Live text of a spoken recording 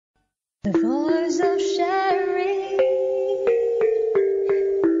The voice of sharing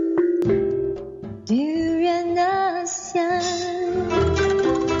Durian ASEAN.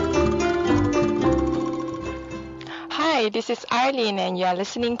 Hi, this is Arlene and you are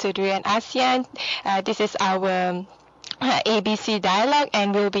listening to Durian ASEAN. This is our ABC dialogue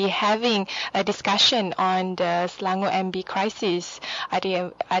and we'll be having a discussion on the Selangor MB crisis. Are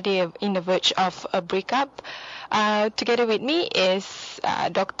they in the verge of a breakup? Together with me is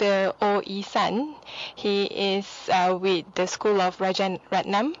Dr. O. Isan. He is with the School of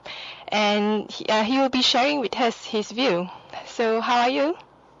Rajaratnam and he will be sharing with us his view. So how are you?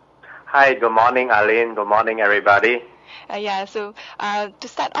 Hi, good morning, Arlene. Good morning, everybody. So to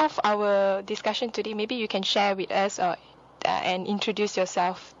start off our discussion today, maybe you can share with us and introduce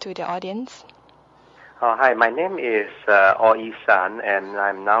yourself to the audience. Hi, my name is O. Isan, and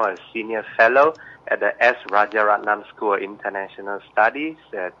I'm now a senior fellow at the S. Rajaratnam School of International Studies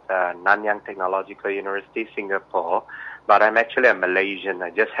at Nanyang Technological University, Singapore. But I'm actually a Malaysian.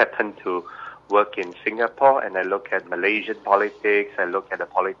 I just happen to work in Singapore, and I look at Malaysian politics. I look at the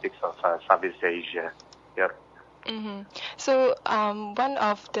politics of Southeast Asia. Yep. Mm-hmm. So one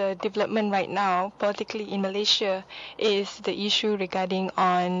of the development right now, politically in Malaysia, is the issue regarding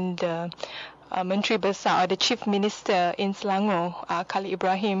on the Menteri Besar or the Chief Minister in Selangor, Khalid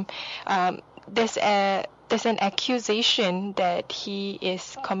Ibrahim. There's an accusation that he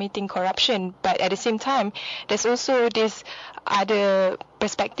is committing corruption, but at the same time, there's also this other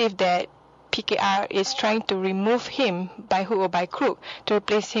perspective that PKR is trying to remove him by hook or by crook to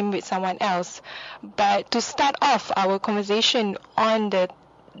replace him with someone else. But to start off our conversation on the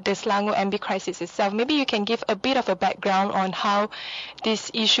Selangor MB crisis itself, maybe you can give a bit of a background on how this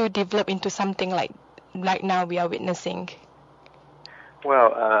issue developed into something like now we are witnessing.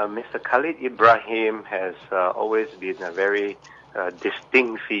 Well, Mr. Khalid Ibrahim has always been a very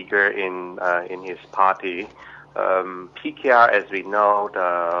distinct figure in his party. PKR, as we know,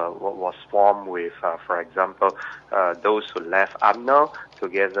 was formed with, for example, those who left UMNO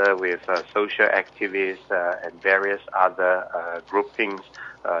together with social activists and various other groupings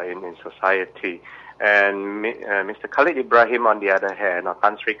in society. And Mr. Khalid Ibrahim, on the other hand, or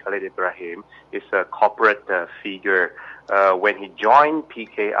Tan Sri Khalid Ibrahim, is a corporate figure. When he joined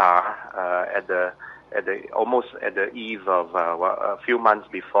PKR almost at the eve of a few months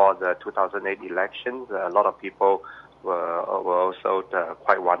before the 2008 elections, a lot of people were also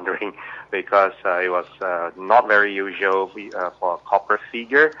quite wondering because it was not very usual for a corporate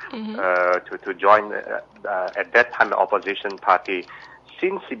figure to join at that time the opposition party.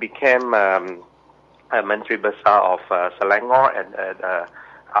 Since he became Menteri Besar of Selangor and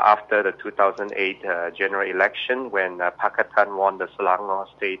after the 2008 general election when Pakatan won the Selangor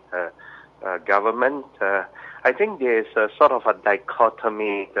state government, I think there is a sort of a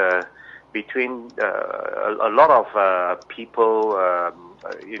dichotomy between a lot of people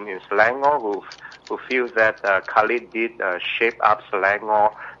in Selangor who feel that Khalid did shape up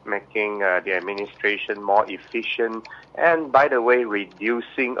Selangor, making the administration more efficient, and by the way,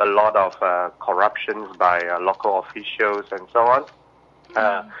 reducing a lot of corruptions by local officials and so on.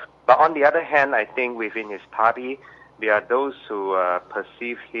 But on the other hand, I think within his party, there are those who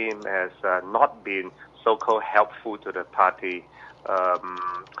perceive him as not being so-called helpful to the party,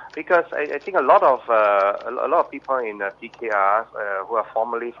 because I think a lot of people in PKR who are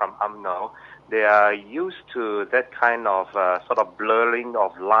formerly from UMNO, they are used to that kind of sort of blurring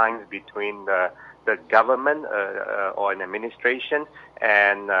of lines between the government or an administration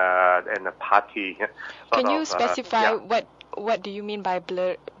and the party. Can you specify what do you mean by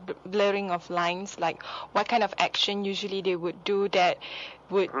blurring of lines? Like what kind of action usually they would do that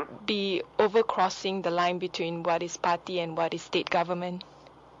would be overcrossing the line between what is party and what is state government?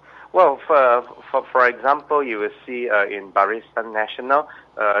 Well, for example, you will see in Barisan Nasional,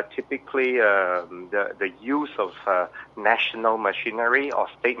 typically the use of national machinery or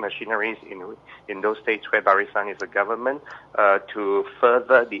state machineries in those states where Barisan is a government to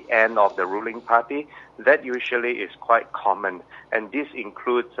further the end of the ruling party, that usually is quite common. And this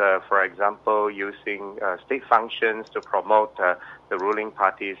includes, for example, using state functions to promote the ruling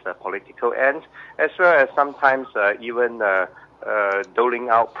party's political ends, as well as sometimes even doling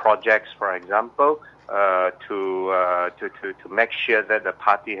out projects, for example, to make sure that the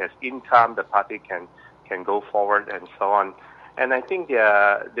party has income, the party can go forward, and so on. And I think there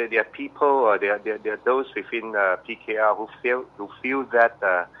are people, or there are those within PKR who feel that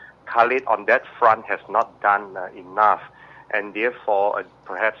Khalid on that front has not done enough, and therefore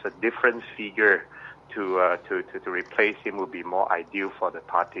perhaps a different figure to replace him would be more ideal for the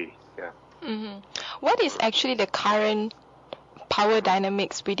party. Yeah. What is actually the current power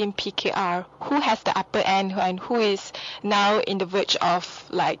dynamics within PKR, who has the upper end and who is now in the verge of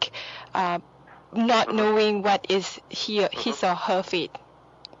not knowing what is his or her fate?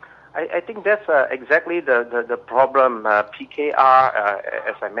 I think that's exactly the problem. PKR,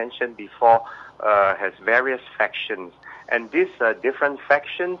 as I mentioned before, has various factions. And these different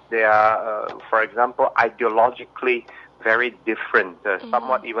factions, they are, for example, ideologically very different,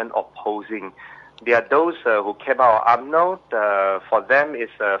 somewhat even opposing. There are those who came out of UMNO. For them,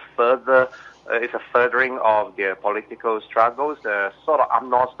 it's a furthering of their political struggles, sort of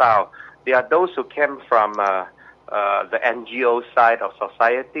UMNO style. There are those who came from the NGO side of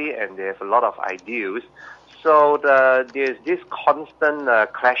society, and they have a lot of ideals. So there's this constant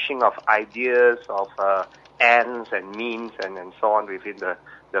clashing of ideas, of ends and means, and so on within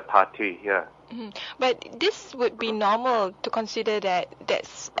the party. Yeah. Mm-hmm. But this would be normal to consider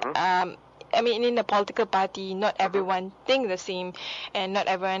that's. In a political party, not everyone think the same, and not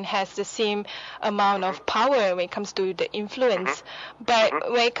everyone has the same amount of power when it comes to the influence.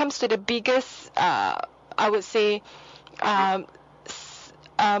 But when it comes to the biggest, I would say,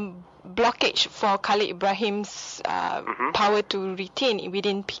 blockage for Khalid Ibrahim's power to retain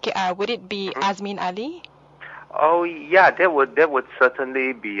within PKR, would it be Azmin Ali? Oh yeah, that would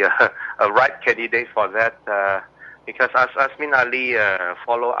certainly be a right candidate for that. Because Azmin Ali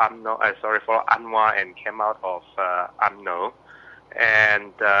follow Anwar and came out of UMNO,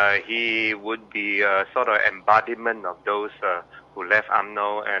 and he would be sort of embodiment of those who left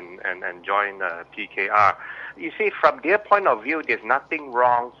UMNO and joined PKR. You see, from their point of view, there's nothing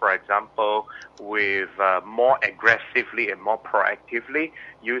wrong, for example, with more aggressively and more proactively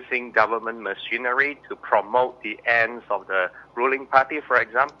using government machinery to promote the ends of the ruling party, for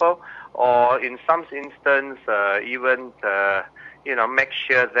example, or in some instance, even make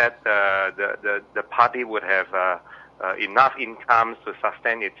sure that the party would have enough incomes to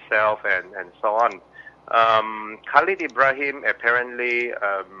sustain itself and so on. Khalid Ibrahim apparently,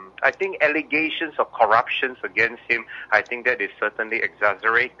 I think allegations of corruptions against him, I think that is certainly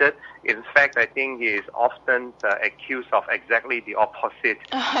exaggerated. In fact, I think he is often accused of exactly the opposite.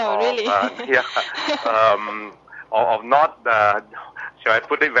 Oh, really? Of not, shall I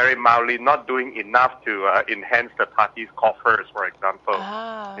put it very mildly, not doing enough to enhance the party's coffers, for example.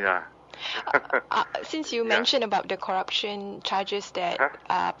 Yeah. Since you mentioned about the corruption charges that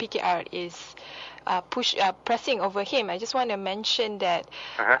PKR is pressing over him, I just want to mention that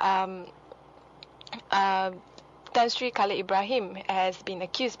Tan Sri Khalid Ibrahim has been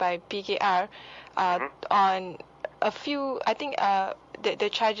accused by PKR on a few, I think the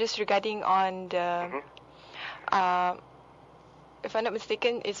charges regarding on the if I'm not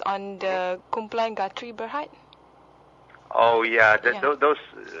mistaken, is on the kumpulan Gatri Berhad. Oh yeah, those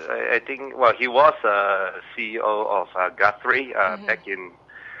I think. Well, he was CEO of Guthrie back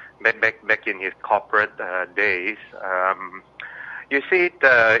in his corporate days. You see,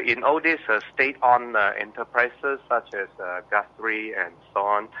 in all these state-owned enterprises such as Guthrie and so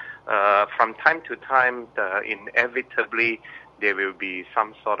on, from time to time, inevitably there will be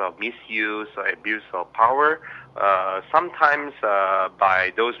some sort of misuse or abuse of power. Sometimes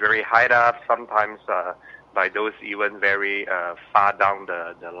by those very high up, sometimes by those even very far down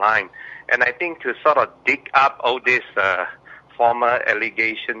the line. And I think to sort of dig up all these former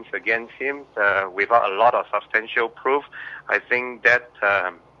allegations against him without a lot of substantial proof, I think that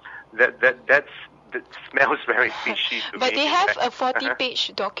smells very fishy to me. But they have a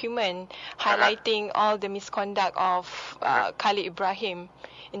 40-page document highlighting all the misconduct of Khalid Ibrahim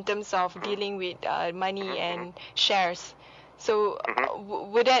in terms of dealing with money and shares. So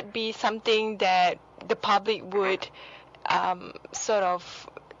would that be something that the public would sort of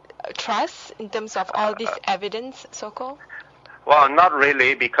trust in terms of all this evidence, so-called? Well, not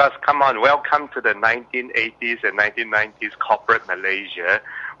really, because, come on, welcome to the 1980s and 1990s corporate Malaysia,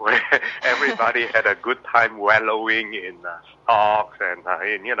 where everybody had a good time wallowing in stocks and,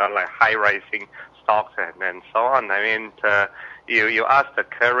 in, like high-rising stocks and so on. I mean, you ask the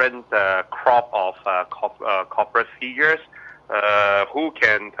current crop of corporate figures, who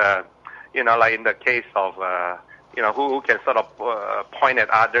can, like in the case of, who can sort of point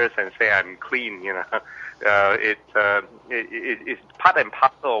at others and say, I'm clean, it's part and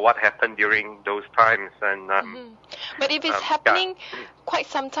parcel of what happened during those times. And But if it's happening quite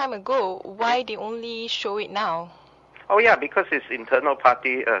some time ago, why they only show it now? Oh yeah, because it's internal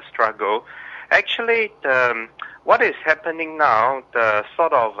party struggle. Actually, what is happening now,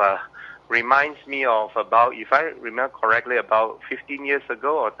 sort of reminds me of about, if I remember correctly, about 15 years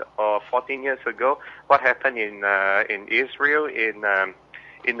ago or 14 years ago, what happened in Israel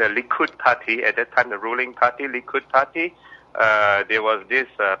in the Likud party, at that time the ruling party, Likud party, there was this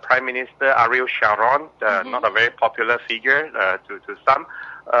Prime Minister Ariel Sharon, not a very popular figure to some.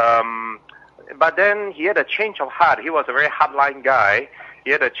 But then he had a change of heart. He was a very hardline guy.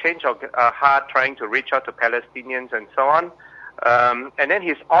 He had a change of heart trying to reach out to Palestinians and so on. And then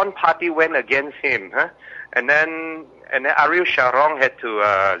his own party went against him. And then Ariel Sharon had to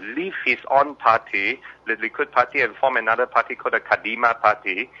leave his own party, the Likud party, and form another party called the Kadima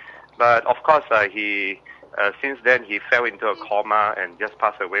party. But of course, since then he fell into a coma and just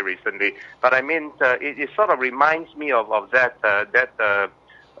passed away recently. But I mean, it sort of reminds me of that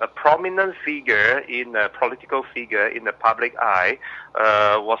a prominent figure political figure in the public eye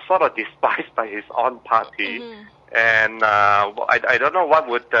was sort of despised by his own party. And I don't know what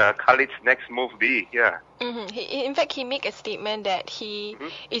would Khalid's next move be. Yeah. In fact, he made a statement that he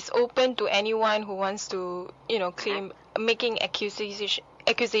is open to anyone who wants to, claim making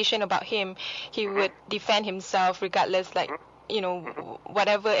accusation about him. He would defend himself regardless,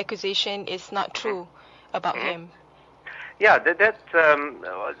 whatever accusation is not true about him. Yeah,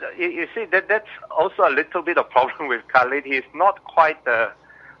 you see that's also a little bit of problem with Khalid. He's not quite a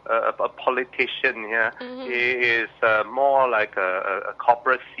politician here. He is more like a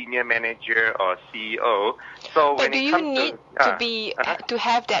corporate senior manager or CEO. So but do you need to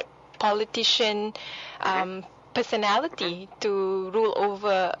have that politician personality to rule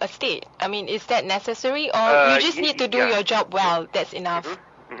over a state? I mean, is that necessary, or you just need to do your job well? That's enough.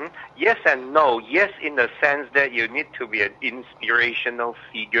 Yes and no. Yes, in the sense that you need to be an inspirational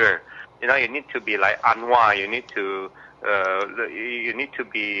figure. You need to be like Anwar. You need to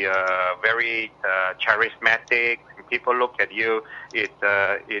be very charismatic. When people look at you, it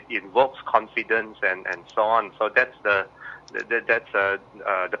invokes confidence and so on. So that's the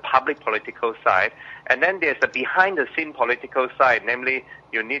public political side. And then there's the behind the scene political side. Namely,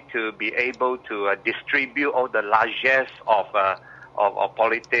 you need to be able to distribute all the largesse of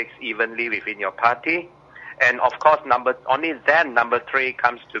politics evenly within your party. And of course, number three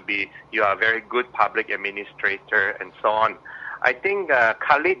comes to be you are a very good public administrator and so on. I think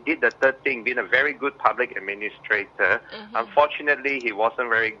Khalid did the third thing, being a very good public administrator. Unfortunately, he wasn't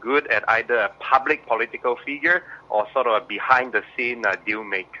very good at either a public political figure or sort of a behind-the-scene deal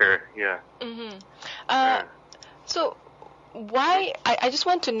maker. Yeah. So why? I just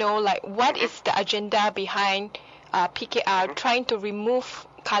want to know, what is the agenda behind PKR trying to remove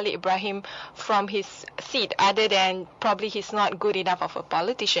Khalid Ibrahim from his seat, other than probably he's not good enough of a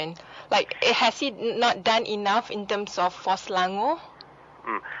politician? Has he not done enough in terms of for Selangor?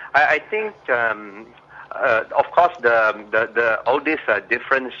 I think, of course, the all these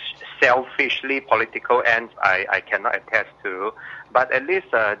different selfishly political ends I cannot attest to, but at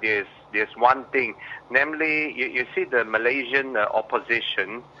least there's one thing, namely you see the Malaysian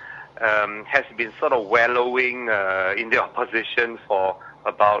opposition has been sort of wallowing in the opposition for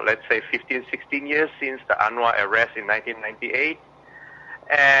about, let's say, 15, 16 years since the Anwar arrest in 1998.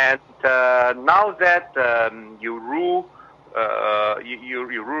 And now that you rule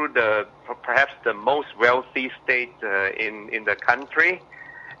perhaps the most wealthy state in the country,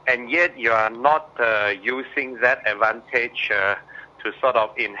 and yet you are not using that advantage to sort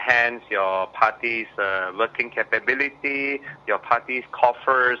of enhance your party's working capability, your party's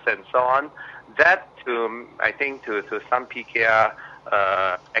coffers, and so on. That, I think, to some PKR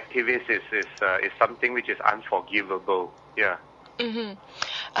activists is something which is unforgivable. Yeah.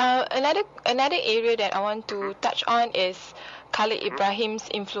 Another area that I want to touch on is Khalid Ibrahim's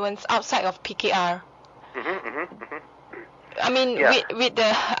influence outside of PKR. I mean, with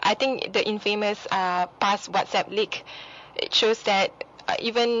I think the infamous past WhatsApp leak, it shows that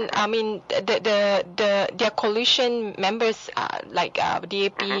even their coalition members like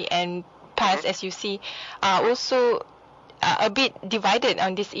DAP and PAS, as you see, are also a bit divided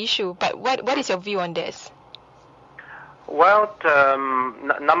on this issue. But what is your view on this? Well,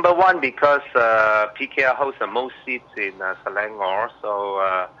 number one, because PKR hosts the most seats in Selangor,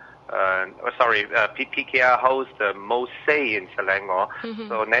 so PKR hosts the most say in Selangor.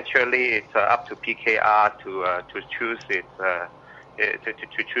 So naturally, it's up to PKR to choose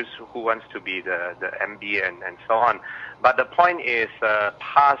to choose who wants to be the MB and so on. But the point is,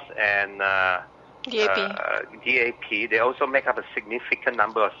 PAS and DAP, they also make up a significant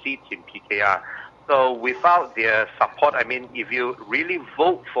number of seats in PKR. So without their support, I mean, if you really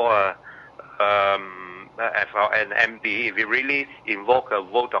vote for an MB, if you really invoke a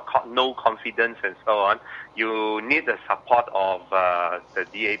vote of no confidence and so on, you need the support of the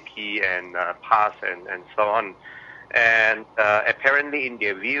DAP and PAS and so on. And apparently, in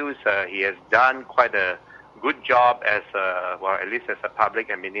their views, he has done quite a good job as at least as a public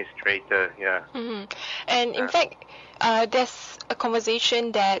administrator. Yeah. Mm-hmm. And in fact, there's a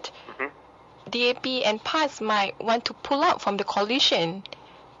conversation that DAP and PAS might want to pull out from the coalition.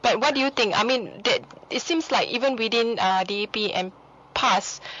 But what do you think? I mean, that it seems like even within DAP and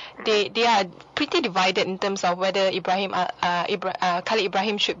PAS, they are pretty divided in terms of whether Khalid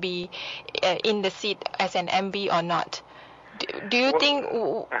Ibrahim should be in the seat as an MB or not. Do you think?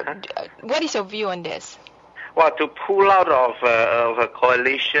 What is your view on this? Well, to pull out of a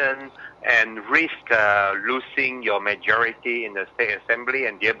coalition and risk losing your majority in the state assembly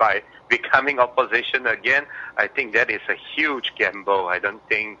and thereby becoming opposition again, I think that is a huge gamble. I don't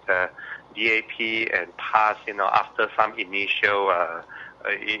think DAP and PAS, after some initial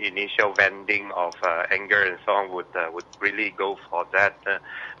venting of anger and so on, would really go for that,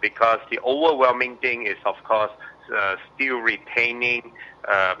 because the overwhelming thing is, of course, still retaining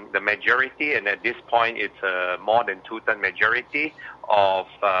the majority, and at this point it's more than two-thirds majority of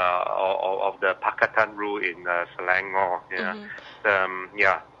the Pakatan rule in Selangor.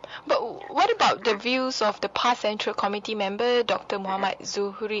 Yeah. But what about the views of the PAS Central Committee member, Dr. Muhammad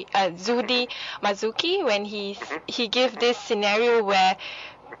Zuhdi Mazuki, when he gave this scenario where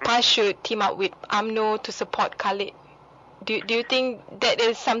PAS should team up with UMNO to support Khalid? Do you think that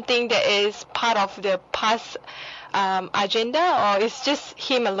is something that is part of the PAS agenda, or it's just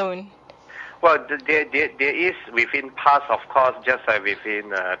him alone? Well, there is within PAS, of course, just like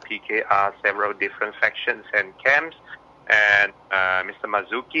within PKR, several different factions and camps. And Mr.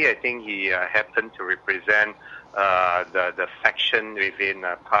 Mazuki, I think he happened to represent the faction within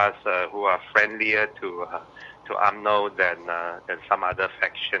PAS who are friendlier to UMNO than some other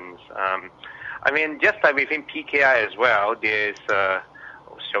factions. I mean, just like within PKR as well, there's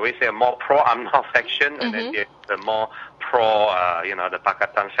shall we say, a more pro-UMNO faction, and then there's a more pro, the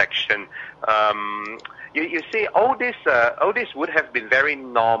Pakatan faction. You see, all this would have been very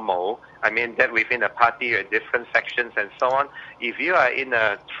normal. I mean, that within a party, different factions and so on. If you are in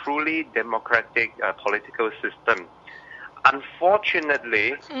a truly democratic political system,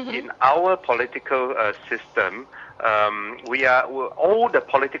 unfortunately, in our political system, all the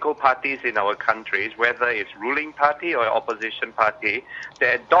political parties in our countries, whether it's ruling party or opposition party,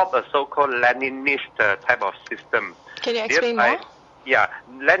 they adopt a so-called Leninist type of system. Can you explain more? Yeah,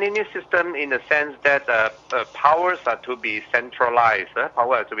 Leninist system in the sense that powers are to be centralized.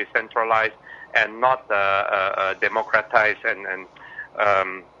 And not democratized.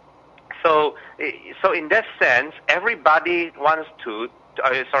 So in that sense, everybody wants to.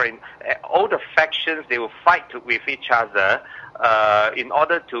 All the factions, they will fight with each other in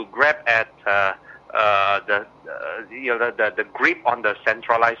order to grab at the grip on the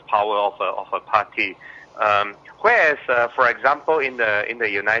centralized power of a party. Whereas, for example, in the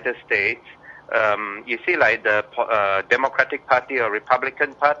United States, you see like the Democratic Party or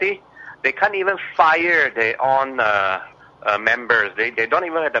Republican Party, they can't even fire their own members. They don't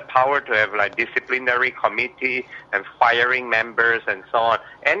even have the power to have like disciplinary committee and firing members and so on.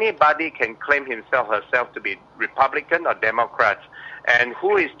 Anybody can claim himself or herself to be Republican or Democrat, and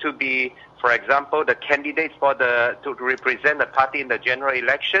who is to be, for example, the candidates to represent the party in the general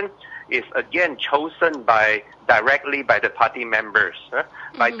election is again chosen directly by the party members,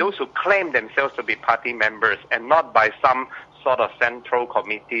 by those who claim themselves to be party members, and not by some sort of central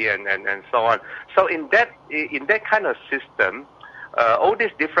committee and so on. So in that kind of system, all these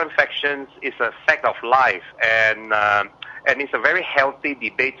different factions is a fact of life, and it's a very healthy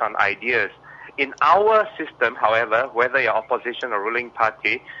debate on ideas. In our system, however, whether you're opposition or ruling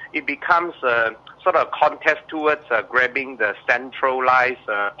party, it becomes a sort of contest towards grabbing the centralized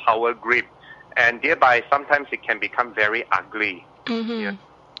power grip, and thereby sometimes it can become very ugly.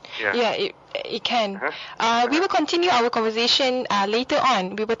 Yeah, it can. We will continue our conversation later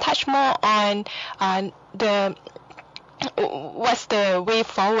on. We will touch more on what's the way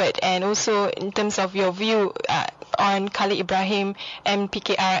forward, and also in terms of your view on Khalid Ibrahim and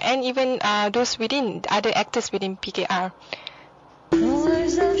PKR, and even those within other actors within PKR.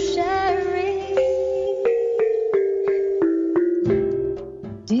 Words of sharing,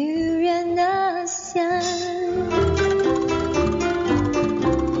 durian ASEAN.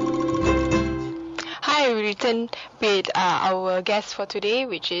 Hi, we return with our guest for today,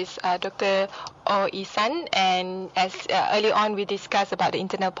 which is Dr. O Isan, and as earlier on we discussed about the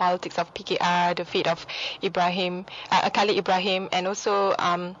internal politics of PKR, the fate of Khalid Ibrahim, and also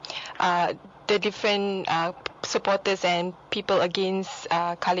the different supporters and people against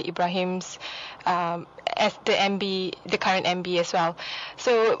Khalid Ibrahim's as the current MB as well.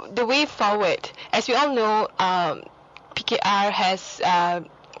 So the way forward, as we all know, PKR has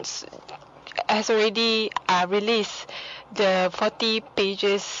has already released the 40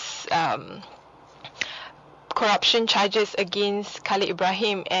 pages corruption charges against Khalid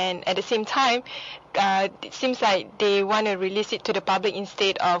Ibrahim, and at the same time, it seems like they want to release it to the public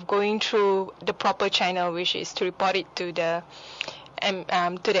instead of going through the proper channel, which is to report it to the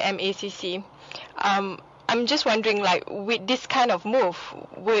MACC. I'm just wondering, like, with this kind of move,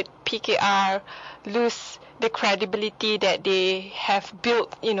 would PKR lose the credibility that they have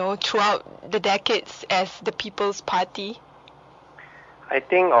built, throughout the decades as the People's Party? I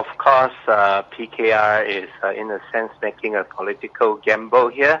think, of course, PKR is, in a sense, making a political gamble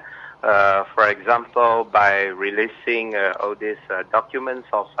here. For example, by releasing all these documents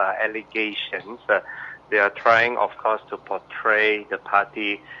of allegations, they are trying, of course, to portray the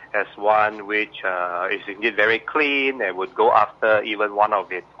party as one which is indeed very clean and would go after even one of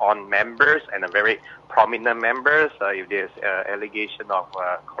its own members and a very prominent members if there's allegation of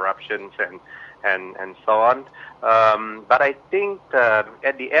corruptions and so on. But I think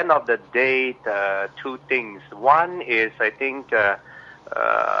at the end of the day, two things. One is, I think,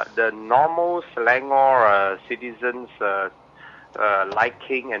 the normal Selangor citizens'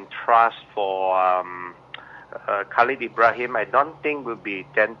 liking and trust for Khalid Ibrahim, I don't think will be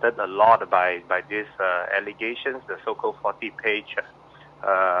dented a lot by these allegations, the so-called 40-page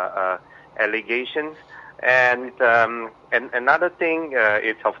allegations. And another thing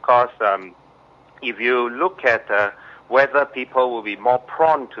is, of course, if you look at whether people will be more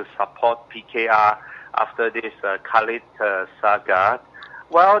prone to support PKR after this Khalid saga,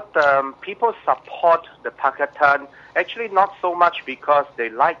 well, people support the Pakatan actually not so much because they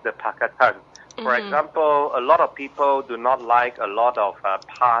like the Pakatan. For example, a lot of people do not like a lot of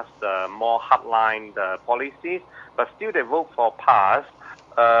past, more hardline policies, but still they vote for PAS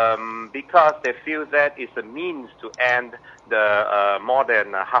because they feel that it's a means to end the more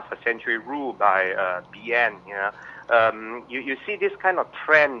than half a century rule by BN. You see this kind of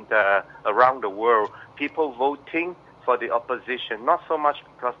trend around the world, people voting for the opposition, not so much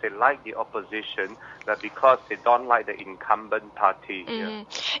because they like the opposition, but because they don't like the incumbent party.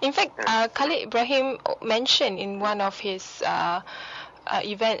 In fact, Khalid Ibrahim mentioned in one of his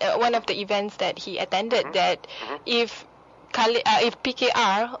one of the events that he attended that if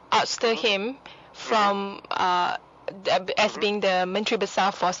PKR ousted him from as being the Menteri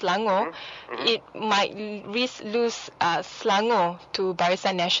Besar for Selangor, it might lose Selangor to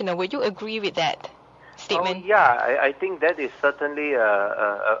Barisan Nasional. Would you agree with that statement? Oh, yeah, I think that is certainly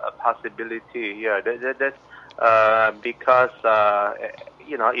a possibility. Yeah, that's because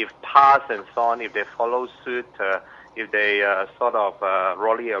if PAS and so on, if they follow suit, if they sort of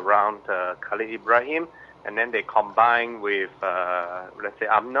rally around Khalid Ibrahim, and then they combine with let's say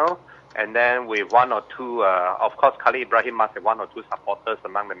UMNO, and then with one or two, of course Khalid Ibrahim must have one or two supporters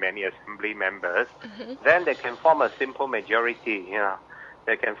among the many assembly members, then they can form a simple majority.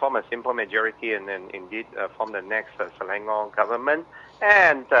 They can form a simple majority and then indeed form the next Selangor government.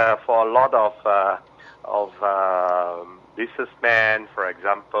 And for a lot of businessmen, for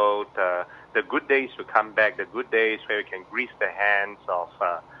example, the good days will come back. The good days where we can grease the hands of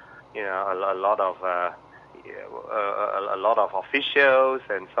a lot of officials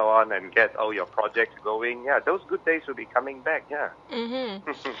and so on, and get all your projects going. Yeah, those good days will be coming back. Yeah.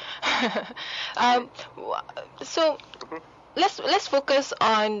 So. Let's focus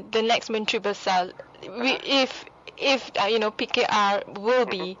on the next Menteri Besar. If PKR will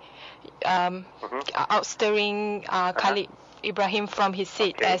be ousting Khalid Ibrahim from his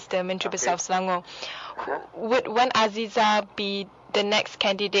seat as the Menteri Besar of Selangor, would Wan Aziza be the next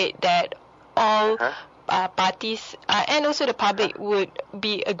candidate that all parties and also the public would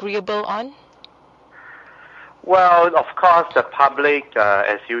be agreeable on? Well, of course, the public,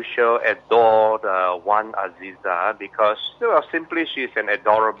 as usual, adored Wan Aziza because, simply she's an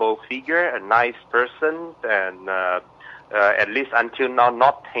adorable figure, a nice person, and at least until now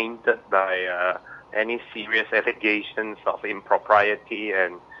not tainted by any serious allegations of impropriety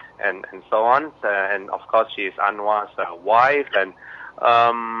and so on. And of course, she is Anwar's wife, and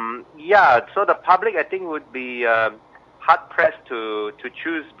so the public, I think, would be hard pressed to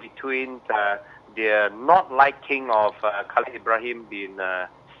choose between their not liking of Khalid Ibrahim being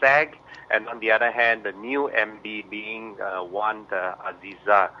SAG, and on the other hand, the new MD being Wan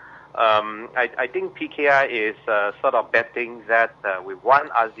Aziza. I think PKR is sort of betting that with Wan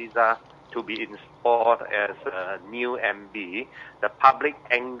Aziza to be installed as a new MD, the public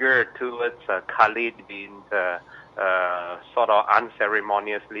anger towards Khalid being sort of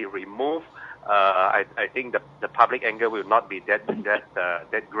unceremoniously removed. I think the public anger will not be that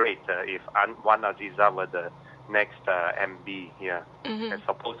great if Wan Aziza were the next MB, as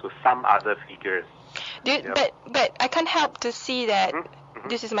opposed to some other figures. But I can't help to see that.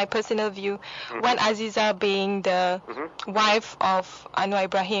 This is my personal view. Wan Aziza being the wife of Anwar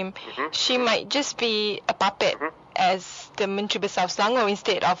Ibrahim, she might just be a puppet as the Menteri Besar of Selangor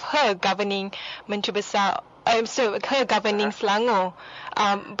instead of her governing Menteri Besar. Her governing Selangor.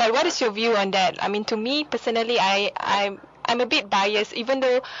 But what is your view on that? I mean, to me personally, I'm a bit biased, even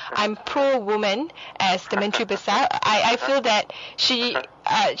though I'm pro-woman as the Menteri Besar. I feel that she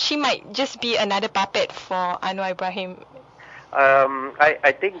might just be another puppet for Anwar Ibrahim.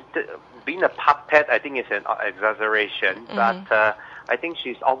 I think being a puppet, I think is an exaggeration, but I think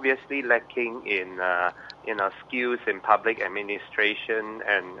she's obviously lacking in skills in public administration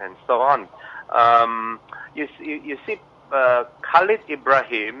and so on. You see, Khalid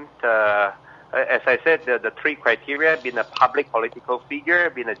Ibrahim, as I said, the three criteria: being a public political figure,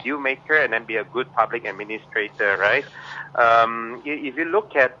 being a deal maker, and then be a good public administrator, right? If you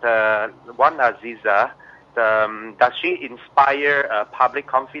look at Wan Aziza, does she inspire public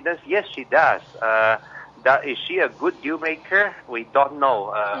confidence? Yes, she does. Is she a good deal maker? We don't know.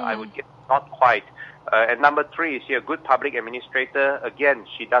 I would guess not quite. And number three, is she a good public administrator? Again,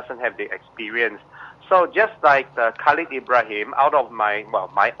 she doesn't have the experience. So just like Khalid Ibrahim, out of my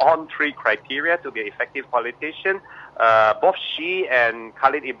own three criteria to be an effective politician, both she and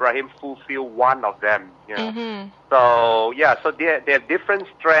Khalid Ibrahim fulfill one of them. So they have different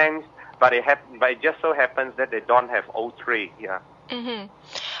strengths, but it just so happens that they don't have all three.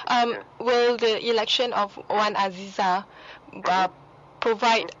 Will the election of Wan Aziza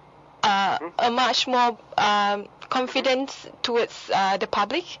provide a much more confidence towards the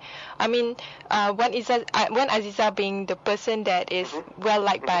public? I mean, Wan Aziza being the person that is well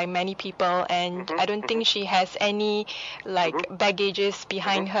liked by many people, and I don't think she has any baggages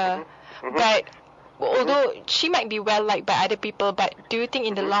behind her. But although she might be well liked by other people, but do you think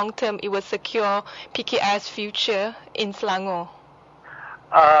in the long term it will secure PKR's future in Selangor?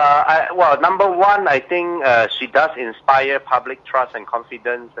 Number one, I think she does inspire public trust and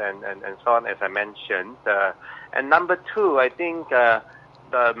confidence and so on, as I mentioned. And number two, I think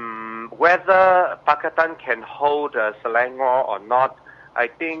whether Pakatan can hold Selangor or not, I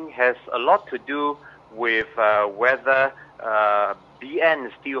think has a lot to do with whether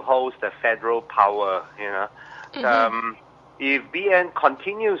BN still holds the federal power. If BN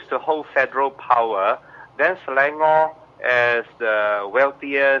continues to hold federal power, then Selangor, as the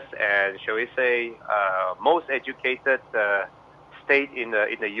wealthiest and, shall we say, most educated state in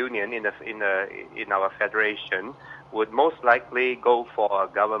the union, in our federation, would most likely go for a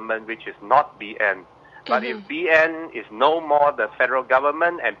government which is not BN. But if BN is no more the federal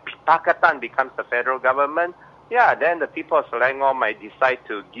government and Pakatan becomes the federal government, then the people of Selangor might decide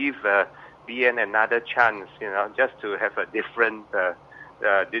to give BN another chance, just to have a different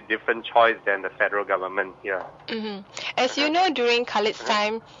choice than the federal government. As you know, during Khalid's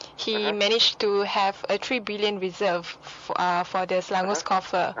time, he managed to have a 3 billion reserve for the Selangor's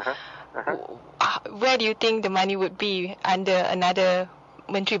coffer. Where do you think the money would be under another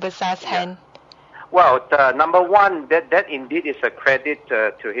Menteri Besar's hand? Well, number one, that indeed is a credit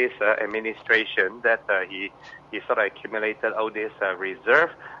to his administration that he sort of accumulated all this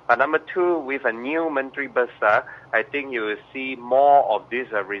reserve. But number two, with a new Menteri Besar, I think you will see more of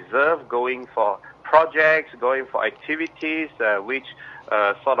this reserve going for projects, going for activities which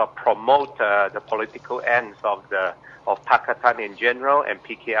sort of promote the political ends of Pakatan in general and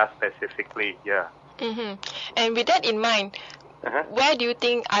PKR specifically. And with that in mind, where do you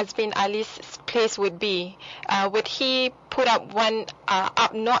think Azmin Ali's place would be? Would he put up one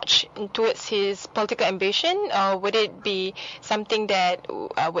up notch towards his political ambition, or would it be something that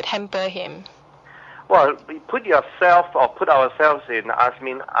would hamper him? Well, put ourselves in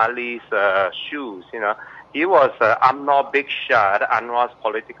Azmin Ali's shoes. He was UMNO Big Shah, Anwar's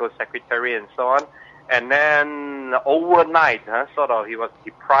political secretary, and so on. And then overnight, he was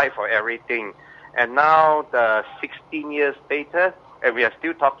deprived of everything. And now, 16 years later, and we are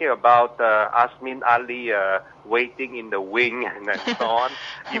still talking about Azmin Ali waiting in the wing and so on.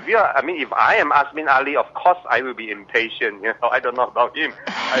 If I am Azmin Ali, of course I will be impatient. I don't know about him.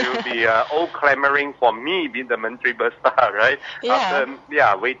 I will be all clamoring for me being the Menteri Besar, right?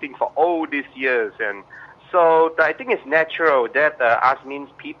 After waiting for all these years. And so I think it's natural that Azmin's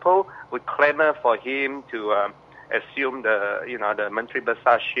people would clamor for him to assume the Menteri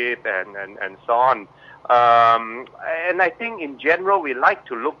Besarship and so on. And I think in general we like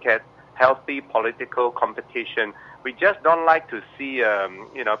to look at healthy political competition. We just don't like to see,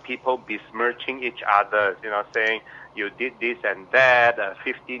 people besmirching each other, saying you did this and that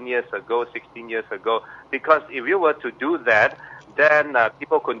 15 years ago, 16 years ago. Because if you were to do that, then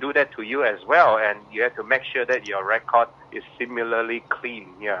people can do that to you as well, and you have to make sure that your record is similarly clean.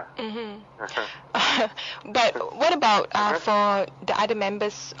 Yeah. But what about for the other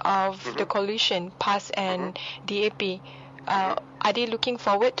members of the coalition, PAS and DAP? Are they looking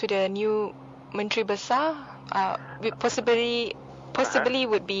forward to the new Menteri Besar? Possibly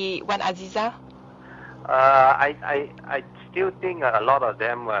would be Wan Aziza. I still think a lot of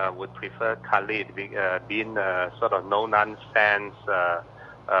them would prefer Khalid being sort of no-nonsense,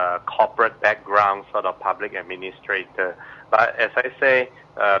 corporate background sort of public administrator. But as I say,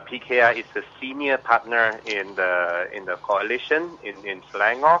 PKR is a senior partner in the coalition in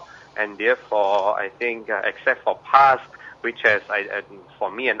Selangor, and therefore I think, except for PAS, which has, for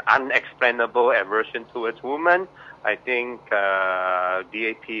me, an unexplainable aversion towards women, I think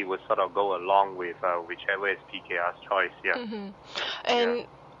DAP would sort of go along with whichever is PKR's choice. Yeah. And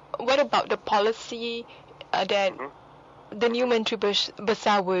what about the policy that the new Menteri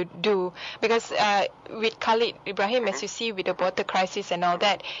Besar would do? Because with Khalid Ibrahim, as you see, with the water crisis and all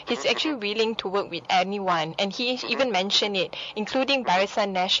that, he's actually willing to work with anyone, and he even mentioned it, including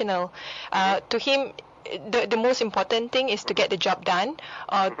Barisan Nasional. To him, the most important thing is to get the job done,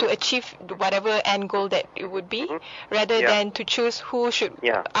 to achieve whatever end goal that it would be, rather than to choose who should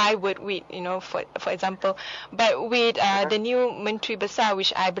I work with, for example. But with the new Menteri Besar,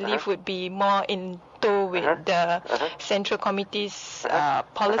 which I believe would be more in tow with the Central Committee's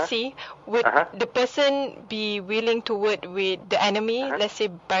policy, would the person be willing to work with the enemy, let's say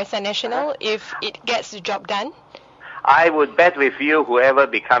Barisan Nasional, if it gets the job done? I would bet with you, whoever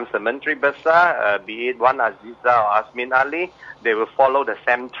becomes the Menteri Besar, be it Wan Aziza or Azmin Ali, they will follow the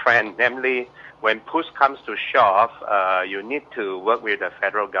same trend. Namely, when push comes to shove, you need to work with the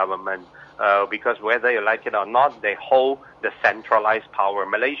federal government, because whether you like it or not, they hold the centralized power.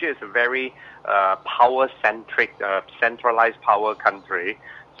 Malaysia is a very power-centric, centralized power country.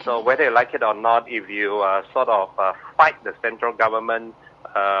 So whether you like it or not, if you sort of fight the central government,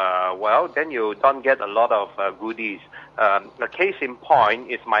 then you don't get a lot of goodies. A case in point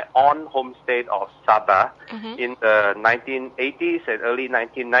is my own home state of Sabah. In the 1980s and early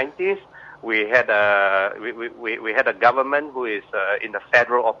 1990s, we had a government who is in the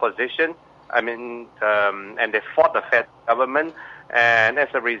federal opposition. And they fought the federal government. And as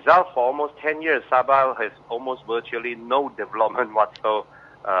a result, for almost 10 years, Sabah has almost virtually no development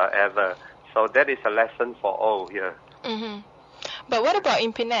whatsoever. So that is a lesson for all here. But what about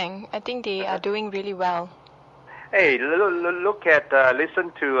in Penang? I think they are doing really well. Hey,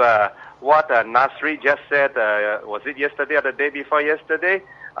 listen to what Nasri just said. Was it yesterday or the day before yesterday?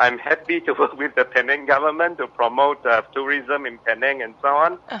 I'm happy to work with the Penang government to promote tourism in Penang and so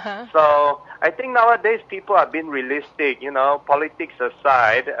on. So I think nowadays people are being realistic. Politics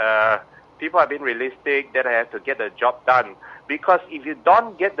aside, people are being realistic that I have to get the job done. Because if you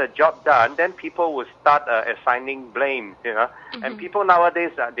don't get the job done, then people will start assigning blame, And people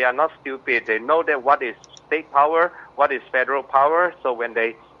nowadays, they are not stupid. They know that what is state power, what is federal power. So when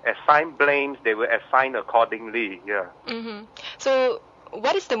they assign blames, they will assign accordingly. Yeah. So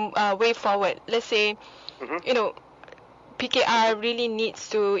what is the way forward? Let's say, PKR really needs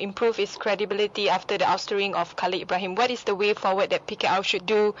to improve its credibility after the ousting of Khalid Ibrahim. What is the way forward that PKR should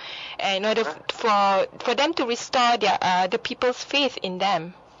do in order for them to restore the people's faith in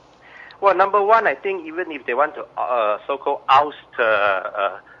them? Well, number one, I think even if they want to so-called oust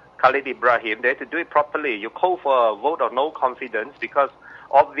Khalid Ibrahim, they have to do it properly. You call for a vote of no confidence because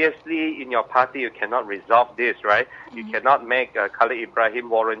obviously in your party you cannot resolve this, right? You cannot make Khalid Ibrahim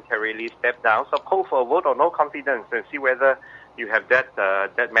voluntarily step down. So call for a vote of no confidence and see whether you have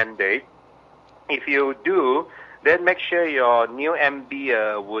that mandate. If you do, then make sure your new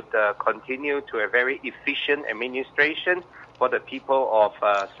MB would continue to a very efficient administration for the people of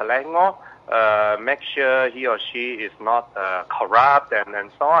Selangor. Make sure he or she is not corrupt and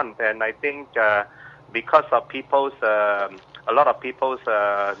so on. And I think because of a lot of people's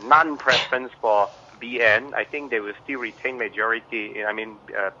non-preference for BN, I think they will still retain majority.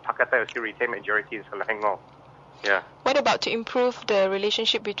 Pakatan will still retain majority in Selangor. Yeah. What about to improve the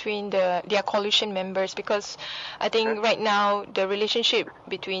relationship between their coalition members? Because I think right now the relationship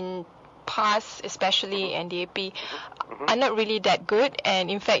between PAS especially and DAP are not really that good, and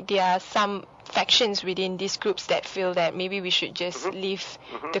in fact there are some factions within these groups that feel that maybe we should just leave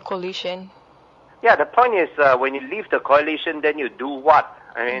the coalition. Yeah, the point is when you leave the coalition, then you do what?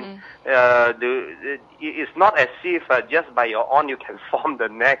 I mean, it's not as if just by your own you can form the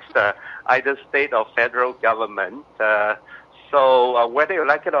next either state or federal government. So whether you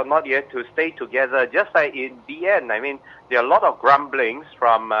like it or not, you have to stay together. Just like in BN, I mean, there are a lot of grumblings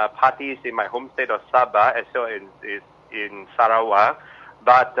from parties in my home state of Sabah as well in Sarawak.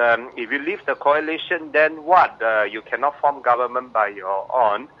 But if you leave the coalition, then what? You cannot form government by your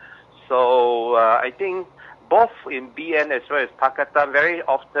own. So I think both in BN as well as Pakatan, very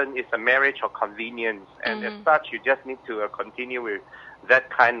often it's a marriage of convenience. And as such, you just need to continue with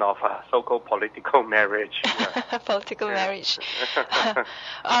that kind of so-called political marriage. Yeah. Political marriage.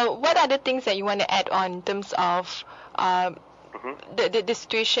 What are the things that you want to add on in terms of the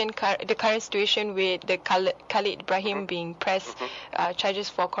situation, the current situation with the Khalid Ibrahim being pressed charges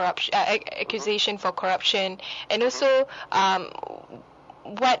for corruption, accusation for corruption, and also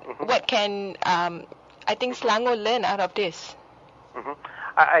what can I think Selangor learn out of this?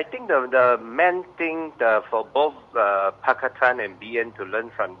 I think the main thing for both Pakatan and BN to learn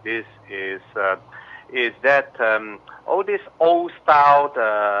from this is that all this old-style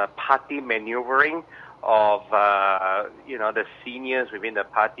party maneuvering of the seniors within the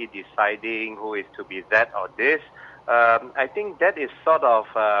party deciding who is to be that or this, I think that is sort of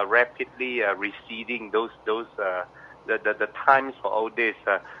rapidly receding. The times for all this.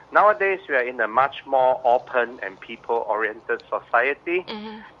 Nowadays, we are in a much more open and people-oriented society.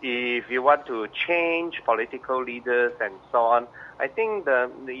 If you want to change political leaders and so on, I think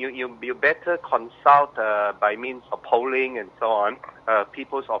you better consult by means of polling and so on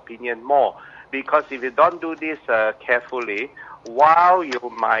people's opinion more. Because if you don't do this carefully, while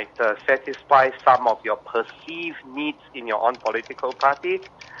you might satisfy some of your perceived needs in your own political party,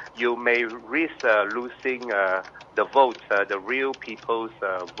 you may risk losing the votes, the real people's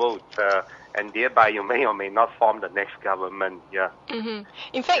votes, and thereby you may or may not form the next government. Yeah.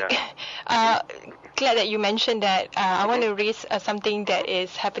 In fact, glad that you mentioned that. I want to raise something that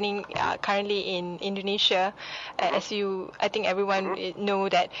is happening currently in Indonesia. I think everyone know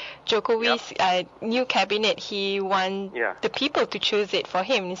that Jokowi's new cabinet, he wants the people to choose it for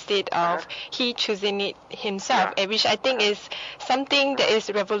him instead of he choosing it himself, which I think is something that is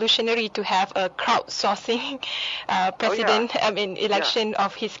revolutionary to have a crowdsourcing election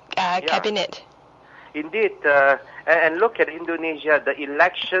of his cabinet. Indeed, and look at Indonesia, the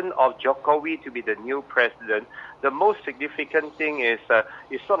election of Jokowi to be the new president, the most significant thing is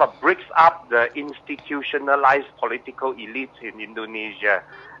it sort of breaks up the institutionalized political elites in Indonesia,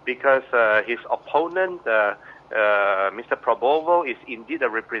 because his opponent, Mr. Prabowo, is indeed a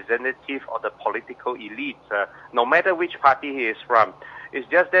representative of the political elite, no matter which party he is from. It's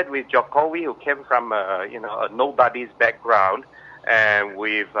just that with Jokowi, who came from a nobody's background, and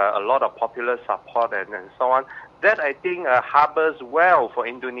with a lot of popular support and so on, that I think harbors well for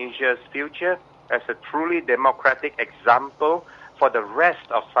Indonesia's future as a truly democratic example for the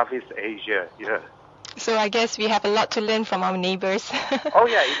rest of Southeast Asia. Yeah. So I guess we have a lot to learn from our neighbors. Oh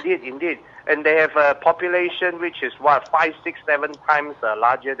yeah, indeed. And they have a population which is 5, 6, 7 times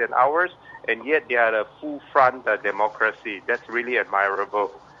larger than ours, and yet they are a full-front democracy. That's really admirable.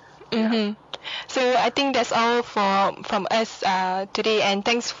 Yeah. So I think that's all from us today, and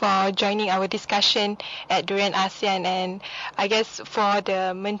thanks for joining our discussion at Durian ASEAN. And I guess for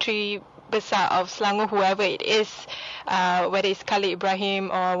the Menteri Besar of Selangor, whoever it is, whether it's Khalid Ibrahim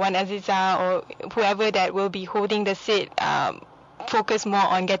or Wan Aziza or whoever that will be holding the seat, focus more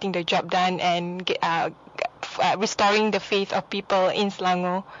on getting the job done and restoring the faith of people in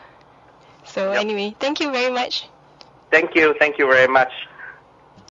Selangor. So anyway, thank you very much. Thank you very much.